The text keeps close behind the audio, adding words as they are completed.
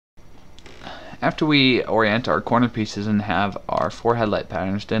After we orient our corner pieces and have our 4 headlight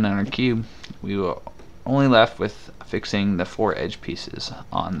patterns done on our cube, we will only left with fixing the 4 edge pieces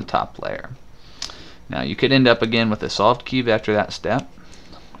on the top layer. Now you could end up again with a solved cube after that step,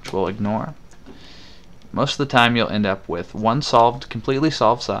 which we'll ignore. Most of the time you'll end up with one solved, completely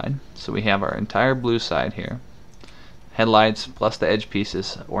solved side. So we have our entire blue side here, headlights plus the edge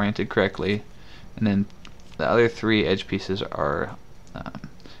pieces oriented correctly, and then the other 3 edge pieces are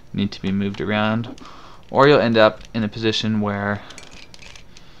need to be moved around, or you'll end up in a position where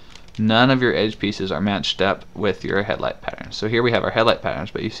none of your edge pieces are matched up with your headlight pattern. So here we have our headlight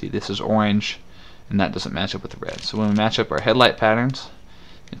patterns, but you see this is orange and that doesn't match up with the red. So when we match up our headlight patterns,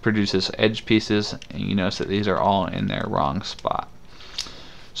 it produces edge pieces, and you notice that these are all in their wrong spot.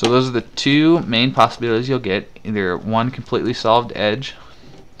 So those are the 2 main possibilities you'll get, either 1 completely solved edge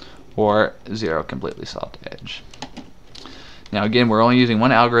or 0 completely solved edge. Now again, we're only using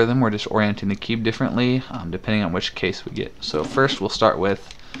one algorithm. We're just orienting the cube differently depending on which case we get. So first we'll start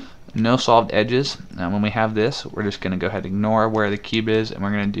with no solved edges. Now when we have this, we're just going to go ahead and ignore where the cube is, and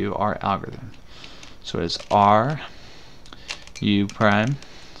we're going to do our algorithm. So it's R U prime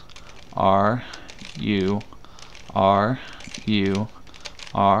R U R U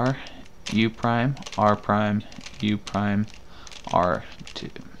R U prime R prime U prime R2.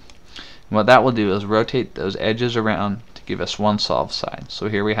 And what that will do is rotate those edges around to give us one solved side. So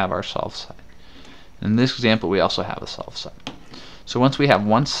here we have our solved side. In this example we also have a solved side. So once we have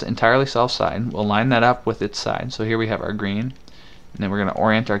one entirely solved side, we'll line that up with its side. So here we have our green, and then we're going to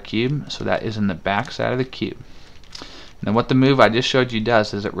orient our cube so that is in the back side of the cube. Now what the move I just showed you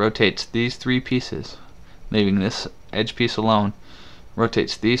does is it rotates these 3 pieces, leaving this edge piece alone,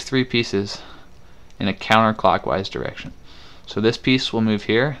 rotates these 3 pieces in a counterclockwise direction. So this piece will move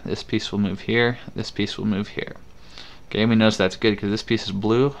here, this piece will move here, this piece will move here. Okay, we notice that's good because this piece is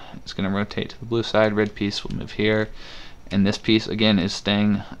blue. It's going to rotate to the blue side. Red piece will move here, and this piece again is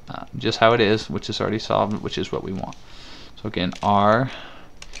staying just how it is, which is already solved, which is what we want. So again, R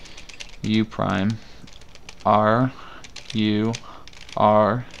U prime R U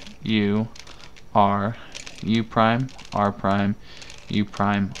R U R U prime R prime U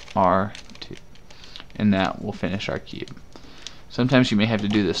prime R2, and that will finish our cube. Sometimes you may have to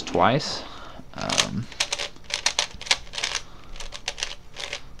do this twice.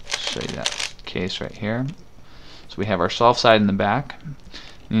 Show you that case right here. So we have our solved side in the back, and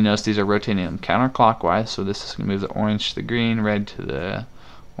you notice these are rotating them counterclockwise. So this is going to move the orange to the green, red to the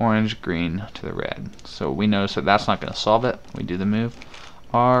orange, green to the red. So we notice that that's not going to solve it. We do the move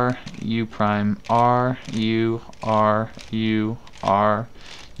R U prime R U R U R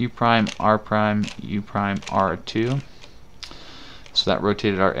U prime R prime U prime R2. So that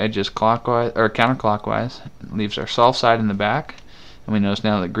rotated our edges clockwise or counterclockwise. It leaves our solved side in the back, and we notice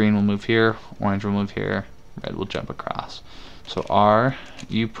now that green will move here, orange will move here, red will jump across. So R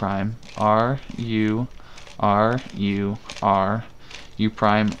U prime R U R U R U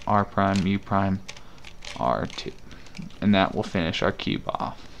prime R prime U prime R2, and that will finish our cube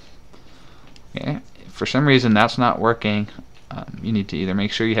off. Okay. If for some reason that's not working, you need to either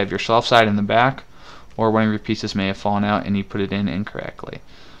make sure you have your solved side in the back, or one of your pieces may have fallen out and you put it in incorrectly.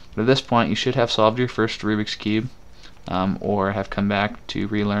 But at this point you should have solved your first Rubik's Cube, or have come back to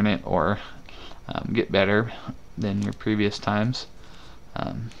relearn it or get better than your previous times.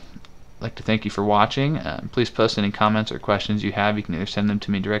 I'd like to thank you for watching. Please post any comments or questions you have. You can either send them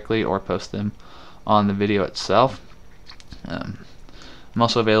to me directly or post them on the video itself. I'm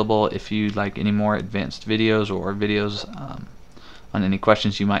also available if you'd like any more advanced videos or videos on any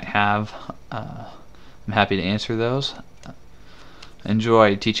questions you might have. I'm happy to answer those. I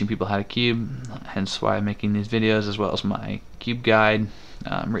enjoy teaching people how to cube, hence why I'm making these videos, as well as my cube guide,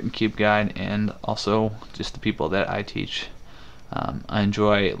 written cube guide, and also just the people that I teach. I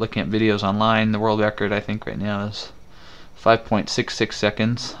enjoy looking at videos online. The world record I think right now is 5.66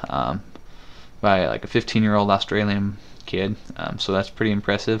 seconds by like a 15-year-old Australian kid, so that's pretty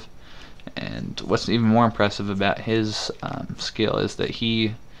impressive. And what's even more impressive about his skill is that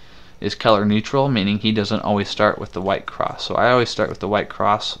he is color neutral, meaning he doesn't always start with the white cross. So I always start with the white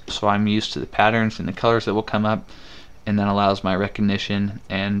cross, so I'm used to the patterns and the colors that will come up, and that allows my recognition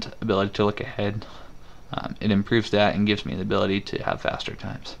and ability to look ahead. It improves that and gives me the ability to have faster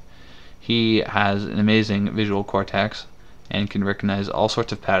times. He has an amazing visual cortex and can recognize all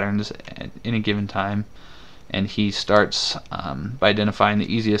sorts of patterns at any given time, and he starts by identifying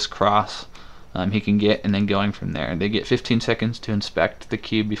the easiest cross he can get and then going from there. They get 15 seconds to inspect the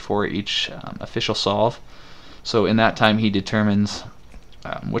cube before each official solve. So in that time he determines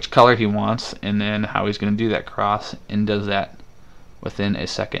which color he wants and then how he's going to do that cross, and does that within a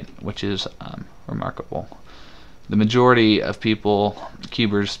second, which is remarkable. The majority of people,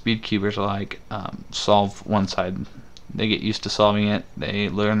 cubers, speed cubers alike, solve one side. They get used to solving it. They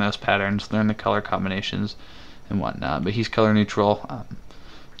learn those patterns, learn the color combinations and whatnot. But he's color neutral.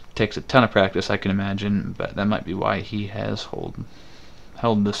 Takes a ton of practice, I can imagine, but that might be why he has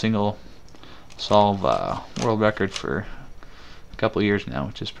held the single solve world record for a couple years now,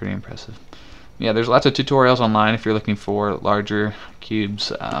 which is pretty impressive. Yeah, there's lots of tutorials online if you're looking for larger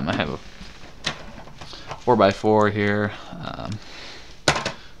cubes. I have a 4x4 here.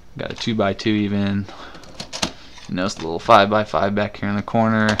 Got a 2x2 even. You notice the little 5x5 back here in the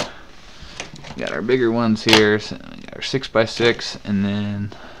corner. Got our bigger ones here. So we got our 6x6 and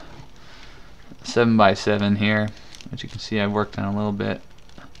then 7x7 here, which you can see I've worked on a little bit.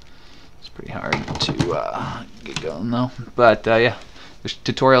 It's pretty hard to get going though. But yeah, there's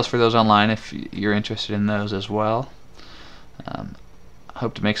tutorials for those online if you're interested in those as well.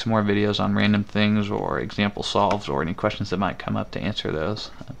 Hope to make some more videos on random things or example solves or any questions that might come up to answer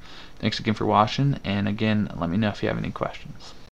those. Thanks again for watching, and again, let me know if you have any questions.